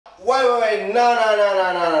Wait, no,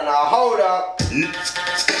 hold up.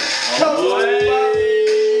 Come on,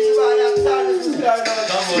 it's about that time this was going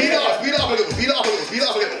on. Speed up a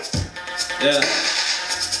little. Yeah.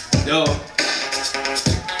 Yo.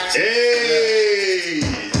 Hey.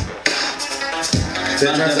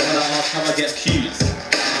 Man, them wanna ask how I get cues.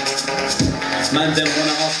 Man, them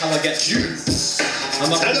wanna ask how I get cues.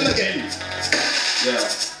 I'm up Tell in them the again. queue. Yeah.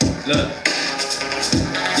 Look.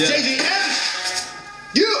 Yeah.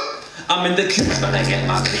 JJM. You. I'm in the queue trying to get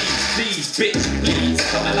my please, bitch, please.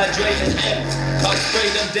 Coming like Dre and M. Can't spray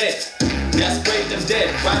them dead. Yeah, spray them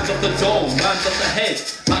dead. Rhymes off the dome, rhymes off the head.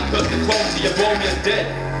 Might put the chrome to your bone, you're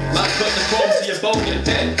dead. Might put the chrome to your bone, you're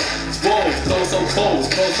dead. Whoa, flow so cold,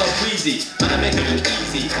 flow so breezy. Man, I make it look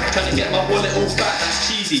easy. Trying to get my wallet all fat, that's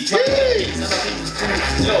cheesy. Trying to get peace, and I think,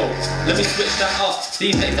 yo, let me switch that up.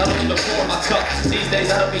 These days I don't even pour my cup. These days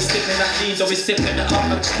I don't be sipping that lean, don't be sipping it up.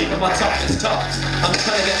 I'm just keeping my tough, it's tough. I'm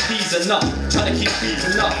trying to get peas enough, trying to keep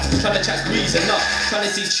breathing up, trying to chat grease enough, trying to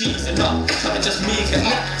see cheese enough, trying to just make it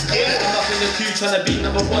up. I'm up in the queue trying to be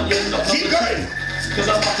number one, yeah, not number two. Cause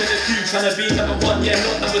I'm up in the queue trying to be number one, yeah,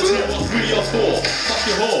 not number 2 or 3 or 4. Fuck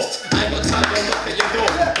your whore, I ain't got time to knock at your door.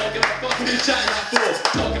 Don't give a fuck what you're chatting that for.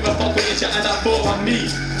 Don't give a fuck what you're chatting that for. I'm me,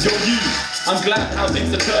 you're you. I'm glad how things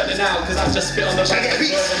are turning out, cause I've just spit on the back of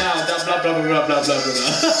the now. Blah blah blah blah blah blah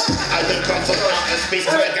blah. I don't come from outer space,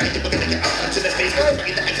 my guy, you're gonna get out onto the face. But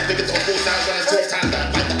in the act of the full sound, when I talk time,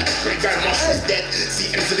 that fight the great grandmaster is dead. See,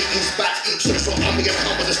 M to the east back. Show I'm gonna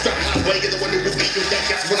come with a strap, my way, you're the one who will beat you dead.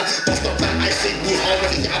 Guess when I bust up that I say, woo, I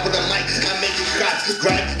wanna get out with the mic, I make it crack,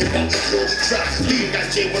 grab, hip hop, flow, trap. Leave that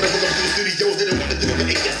J, wanna roll up to the studios, didn't wanna do it, but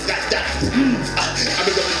it gets like that. I've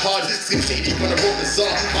been going hard, Slim Shady, wanna roll the song.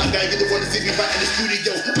 My guy, you're the one to see me back in the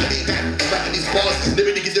studio. I need that, rapping these bars. Never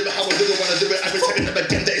nigga do it how I didn't wanna do it. I've been telling them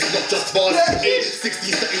again that it's not just bars. 8, 60,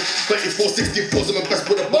 34, 64, so I'm best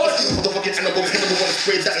with the bars. Motherfucking animal, wanna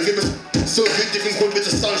spray that. Rivers so good, you can call me the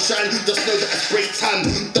sunshine. Just know that I spray tan.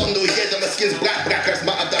 Don't know yet that my skin's black, that's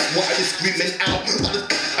matter, that's what I be screaming out.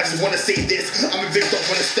 I just wanna say this. I'm a big dog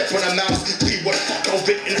when I step on a mouse. See what the fuck I'll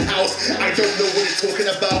fit in the house. I don't know what it's talking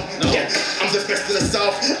about. No. Yeah, I'm the best in the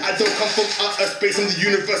south. I don't come from outer space, I'm the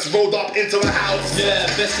universe rolled up into a house. Yeah,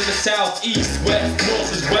 best in the south, east, west,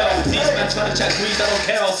 north as well. These men trying to chat grease, I don't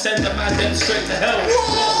care. I'll send a man them straight to hell.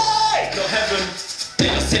 Why? No heaven.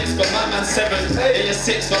 Yeah, you're 6, but my man's 7. Yeah, you're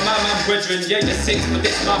 6, but my man brethren. Yeah, you're 6, but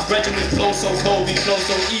this my brethren. We flow so cold, we flow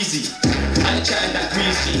so easy. I ain't chatting that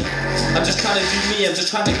greasy. I'm just trying to do me, I'm just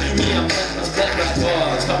trying to do me. I'm wet like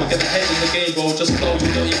bars. Come and get ahead in the game, bro. Just flow, you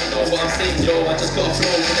don't even know what I'm saying, yo. I just gotta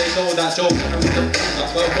flow, but they know that, yo.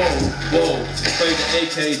 Whoa. Spray the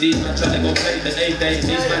AK, these man trying to go play the A-Day.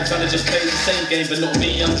 These man trying to just play the same game, but not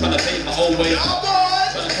me. I'm trying to pay my own way.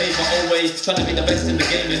 Trying to pay my own way, trying to be the best in the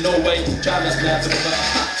game in no way. Trying to snap it about.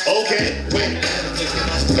 Okay, wait.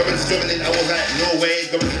 Going to Germany, I was like, no way.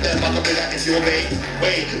 Going to Denmark, I'll be like, it's your way.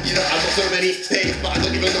 Wait, you know, I've got so many pages, but I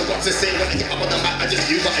don't even know what to say. When I get up on the mic, I just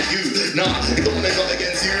do what I do. Nah, you don't wanna come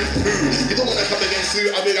against you. You don't wanna come against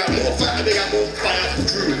you. I'll be like, more fight, I'll be like, more fire.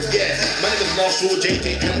 Crew, yeah. My name is Marshall,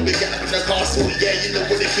 JJM. We get up in the castle, yeah. You know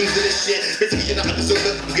what the kings of this shit. Basically, you're not at the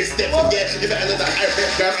silver, get stepped, yeah. You better know that I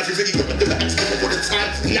rap down. I can really go and do it, I just do it all the time.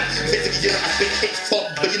 Nah, basically, you know, I spit hip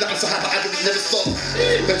hop, but you know, I'm so happy I can never stop.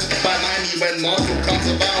 By Miami when Marshall comes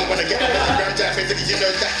around. When I get out of the ground jack, basically, you know,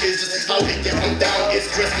 that is just how they get on down. It's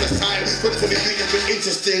Christmas time. 2023 has been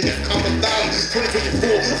interesting, it's coming down.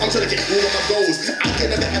 2024, I'm trying to get all of my goals. I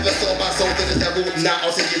can never ever sell my soul to the devil. Nah,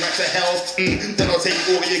 I'll take you back to hell. Then I'll take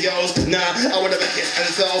all of your girls. Nah, I will never kiss and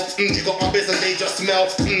sell. You got my bits and they just smell.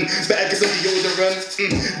 Better get some deodorant.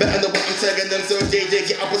 Better know what I'm telling them. So JJ,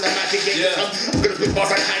 get up on the mic and get I'm gonna spit bars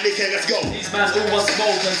like Heineken, let's go. These man all want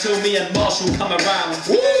smoke until me and Marshall come around.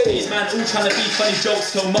 Woo! These man all trying to be funny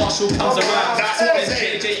jokes till Marshall comes around. That's what I'm There's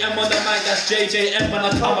saying. JJM on the mic, that's JJM when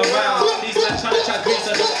I come around. These man trying to chat grease,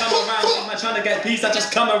 I just come around. These man trying to get peace, I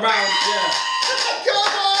just come around. Yeah.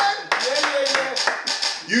 Come on! Yeah.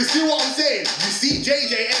 You see what I'm saying? You see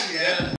JJM, yeah?